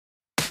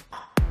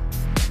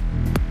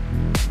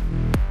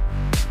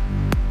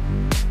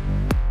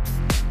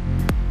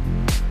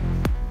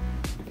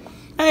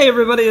Hey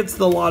everybody, it's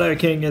the Lotto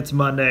King. It's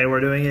Monday.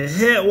 We're doing a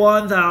hit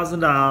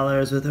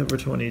 $1,000 with over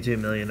 22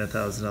 million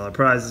 $1,000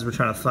 prizes. We're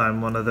trying to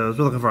find one of those.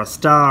 We're looking for a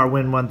star,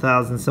 win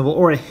 1,000 symbol,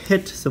 or a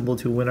hit symbol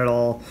to win it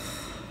all.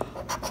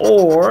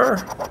 Or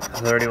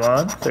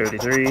 31,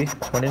 33,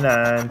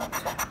 29,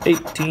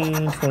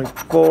 18,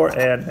 24,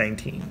 and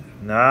 19.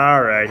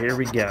 Alright, here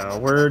we go.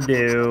 We're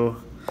due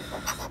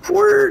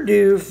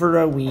for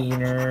a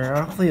wiener.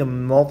 Hopefully a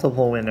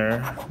multiple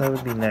winner. That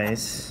would be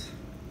nice.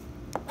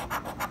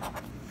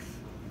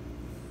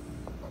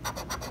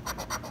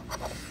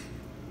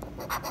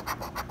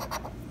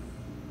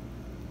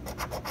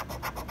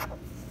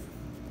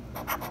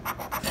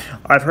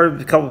 I've heard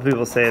a couple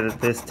people say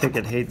that this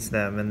ticket hates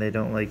them and they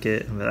don't like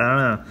it, but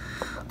I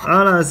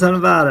don't know. It's something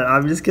about it.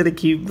 I'm just gonna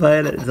keep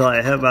playing it until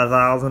I hit my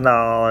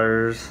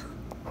 $1,000.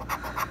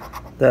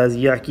 Those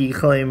yucky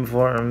claim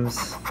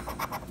forms.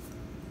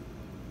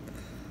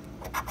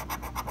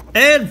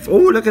 And, oh,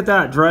 look at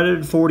that,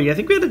 dreaded 40. I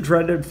think we had a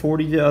dreaded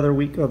 40 the other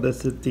week on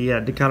this at the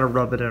end to kind of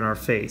rub it in our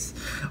face.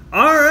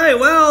 All right,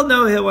 well,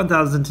 no hit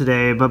 1,000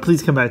 today, but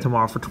please come back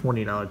tomorrow for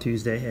 $20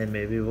 Tuesday, and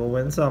maybe we'll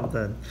win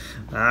something.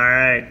 All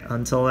right,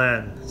 until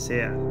then, see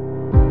ya.